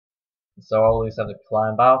So I always have to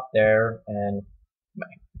climb out there and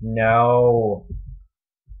no.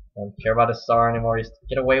 I don't care about the star anymore. Just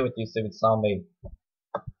get away with you, stupid zombie.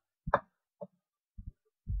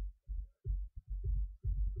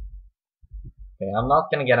 Okay, I'm not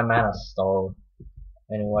gonna get a mana star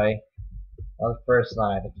anyway. On the first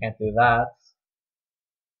night, I can't do that.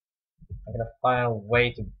 I'm gonna find a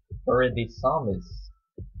way to bury these zombies.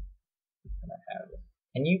 And I have it.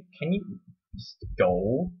 Can you just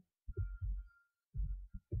go?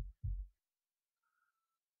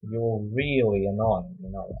 You're really annoying, you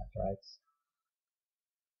know that, right?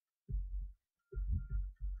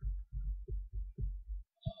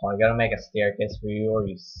 Oh, I gotta make a staircase for you, are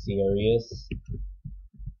you serious?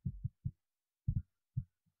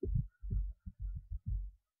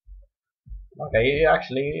 Okay, you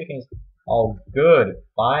can. Oh, good.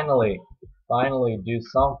 Finally do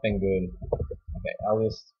something good. Okay, I'll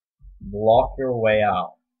just block your way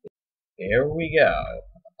out. There we go.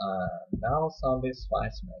 Now zombies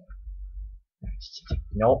spice me.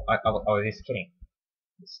 Nope, I was just kidding.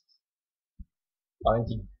 Just, why don't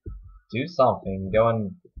you do something? Go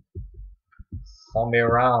and zombie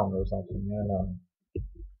around or something. I don't know.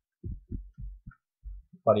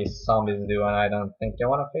 What these zombies do, and I don't think I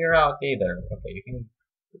want to figure out either. Okay, you can.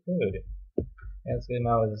 Good. Yes,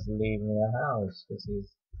 Gizmo is leaving the house because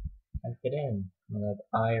he's can't get in. And that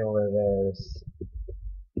eye over there is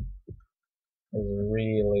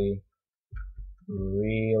really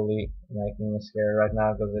making me scared right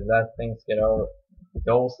now, because if that things get over,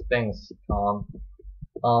 those things come.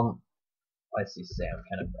 I see Sam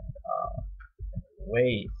kind of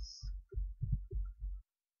wait.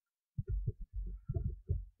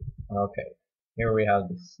 Okay, here we have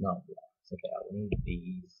the snow blocks. Okay, I'll need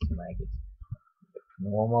these to make it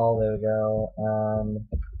normal. There we go.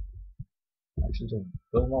 Actually, to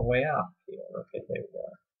build my way up here. Okay, there we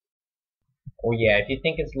go. Oh yeah, if you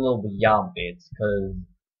think it's a little beyond it's because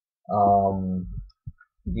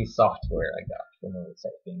the software I got for the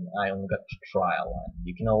saving, I only got to trial, and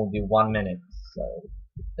you can only do 1 minute, so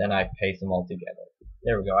then I paste them all together.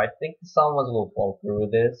 There we go. I think someone will fall through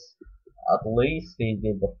this. At least he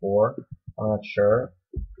did before. I'm not sure.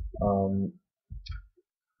 I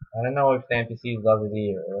don't know if the NPC does it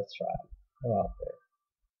either. Let's try it. Go out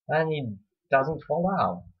there. And he doesn't fall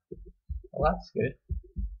down. Well, that's good.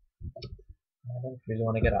 I don't really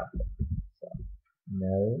want to get out there. So,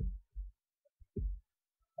 no.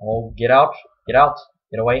 Oh, get out! Get out!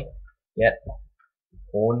 Get away! Get!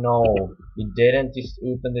 Oh no! You didn't just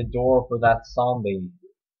open the door for that zombie.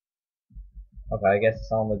 Okay, I guess the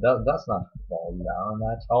zombie does not fall down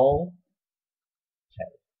that hole.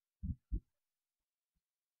 Okay.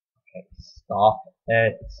 Okay, stop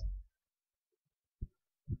it.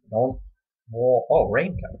 Don't walk. Oh,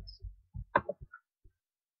 raincoats.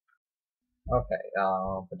 Okay,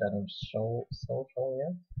 but that don't show social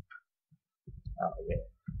yet. Oh yeah.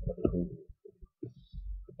 Ooh.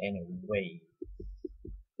 Anyway,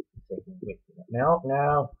 taking with me. No,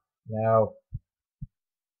 no, no.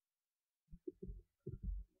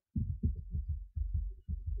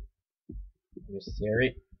 You're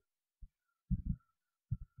serious?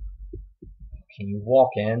 Can you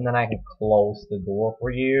walk in, then I can close the door for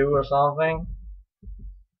you or something?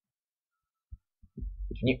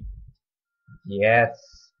 Can you?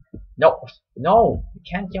 Yes. No, no, you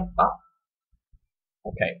can't jump up.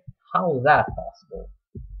 Okay, how is that possible?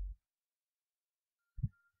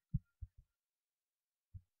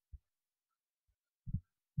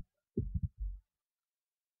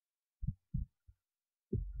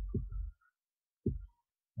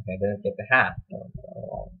 Okay, I didn't get the hat.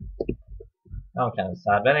 Oh, I'm kind of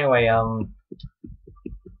sad. But anyway, away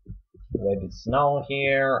the snow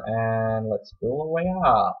here, and let's build our way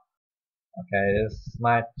up. Okay, this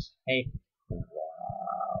might take a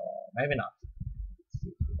while. Maybe not. Let's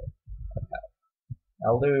see here. Okay,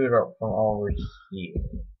 I'll do it from over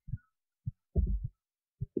here.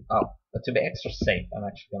 Oh, but to be extra safe, I'm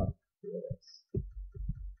actually gonna do this.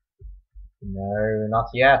 No, not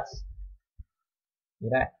yet.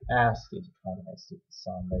 Did I ask you to come and see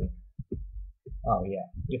somebody? Oh yeah,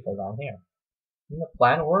 you fell down here. And the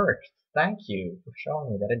plan worked. Thank you for showing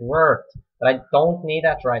me that it worked. But I don't need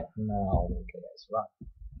that right now. Okay, that's right.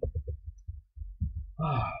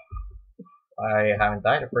 I haven't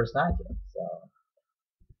died the first night yet,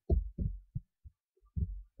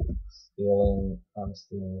 so I'm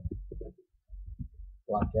still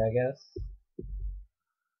lucky, I guess.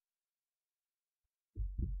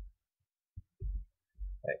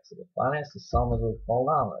 Okay, so the plan is the zombies will fall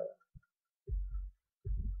down there.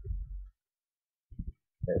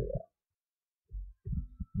 There we go.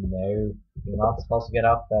 No, you're not supposed to get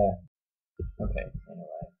up there. Okay,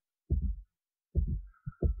 anyway.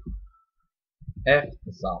 If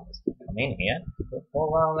the zombies can come in here, they'll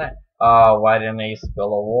fall down there. Oh, why didn't they just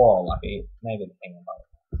build a wall? Like, maybe the thing about it.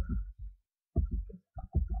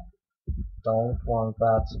 Don't want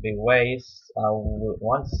that to be waste. I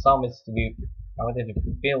want zombies to be. I want it to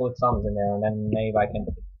be filled with zombies in there, and then maybe I can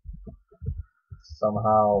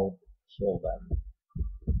somehow kill them.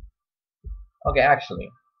 Okay, actually,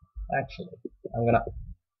 I'm gonna.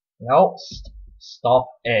 No, stop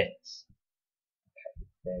it.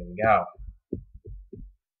 There we go.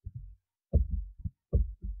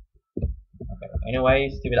 Okay. Anyway,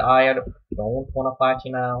 stupid I don't wanna fight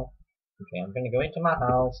you now. Okay, I'm gonna go into my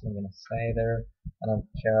house. I'm gonna stay there. I don't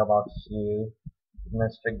care about you,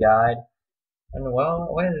 Mr. Guide. And well,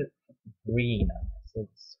 what is it? Green. So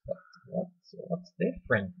it's what's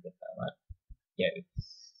different with that? Yeah,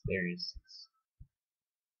 there's.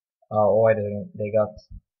 Oh, wait, they got.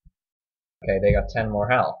 Okay, they got 10 more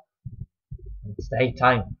health. It's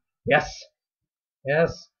daytime. Yes,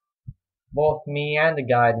 yes. Both me and the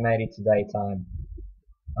guide made it to daytime.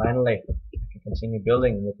 Finally, I can continue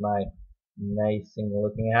building with my amazing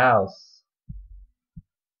looking house.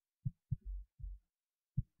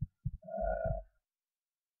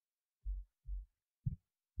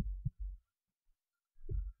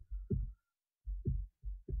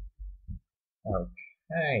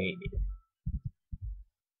 Okay.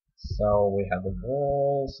 So we have the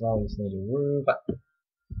walls, now we just need a roof.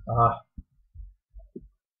 Ah,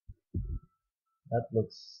 that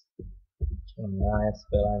looks nice,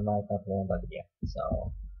 but I might not want that yet,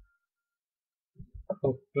 so. I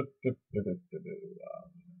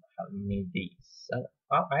need these.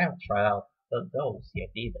 I haven't tried out those yet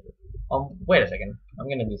either. Wait a second. I'm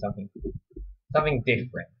gonna do something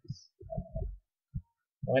different.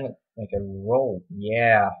 I'm gonna make a rope.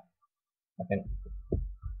 Yeah, I can.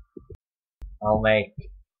 I'll make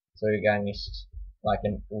so you guys like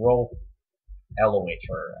a rope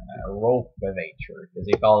elevator, a rope elevator, because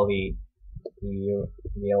they call the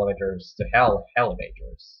elevators to hell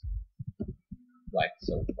elevators. Like,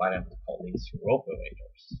 so why don't we call these rope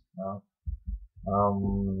elevators?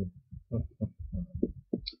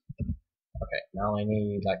 Okay, now I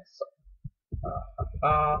need like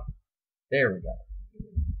there we go.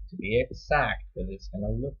 To be exact, because it's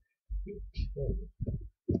gonna look good too.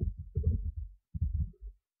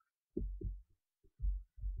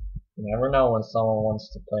 You never know when someone wants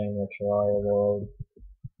to play in your Terraria world,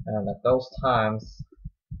 and at those times,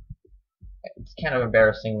 it's kind of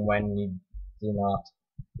embarrassing when you do not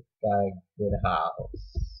got a good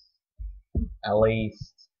house. At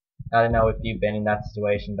least, I don't know if you've been in that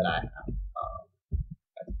situation, but I have.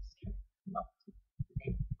 That's kind of not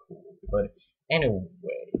cool. But anyways,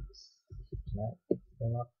 can I still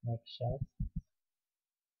not make sheds?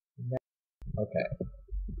 No. Okay,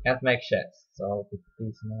 can't make sheds, so I'll put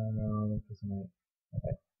these on because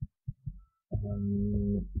okay.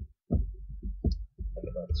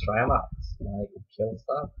 Okay, let's try them out. Can I kill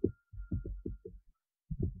stuff?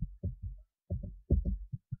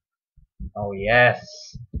 Oh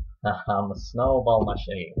yes! I'm a snowball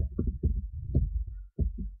machine.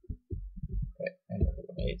 Okay,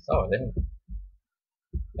 anyway, so it didn't.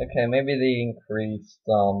 Okay, maybe they increased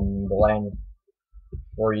the length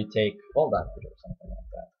before you take full damage or something like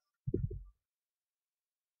that.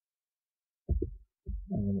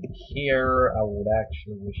 And here, I would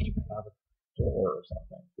actually wish to have a door or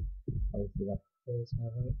something. I would do like this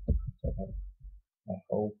maybe. So I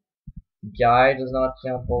hope the guy does not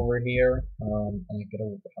jump over here, and I get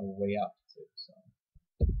a way up too. So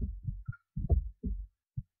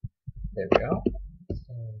there we go.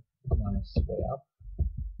 So nice way up.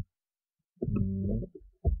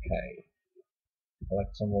 Okay.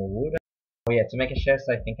 Collect some more wood. Oh yeah, to make a chest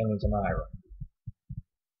I think I need some iron.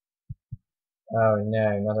 Oh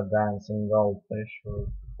no, not a dancing goldfish or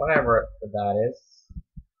whatever that is.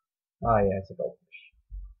 Oh yeah, it's a goldfish.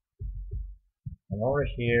 And over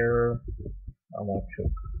here, I'm gonna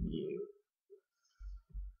cook you.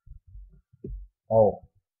 Oh,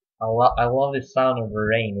 I love the sound of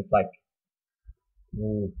rain. It's like,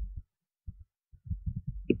 ooh,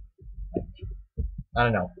 like, I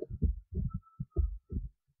don't know.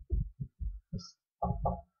 Just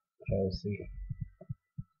cozy.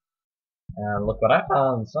 And look what I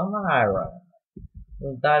found, some iron.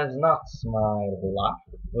 Well, that is not my luck,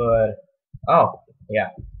 but oh yeah,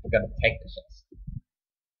 I gotta take the chest.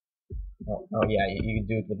 Oh yeah, you can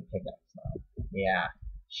do it with the pickaxe now. Yeah,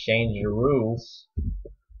 change the rules.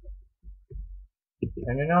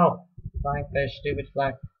 No, flying fish, stupid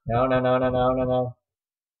flag. No, no,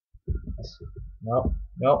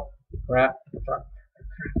 crap.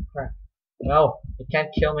 No, it can't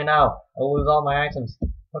kill me now. I'll lose all my items.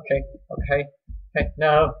 Okay, okay, okay.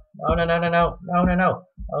 No, no, no, no, no, no, no, no, no.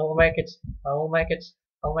 I will make it. I will make it.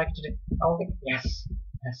 I will make it today. I will make it. Yes,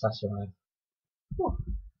 yes, I survived. Whew.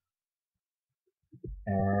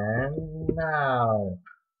 And now,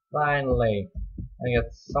 finally, I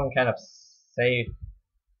got some kind of save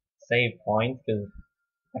save point because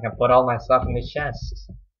I can put all my stuff in the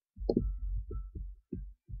chest.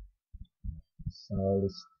 So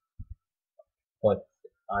let's put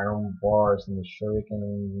iron bars and the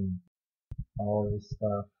shurikens and all this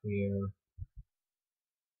stuff here.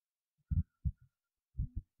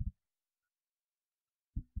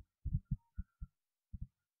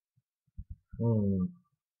 Hmm.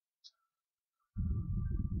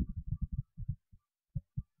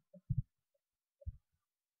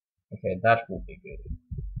 Okay, that will be good.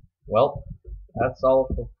 Well, that's all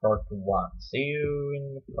for part 1. See you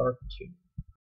in part 2.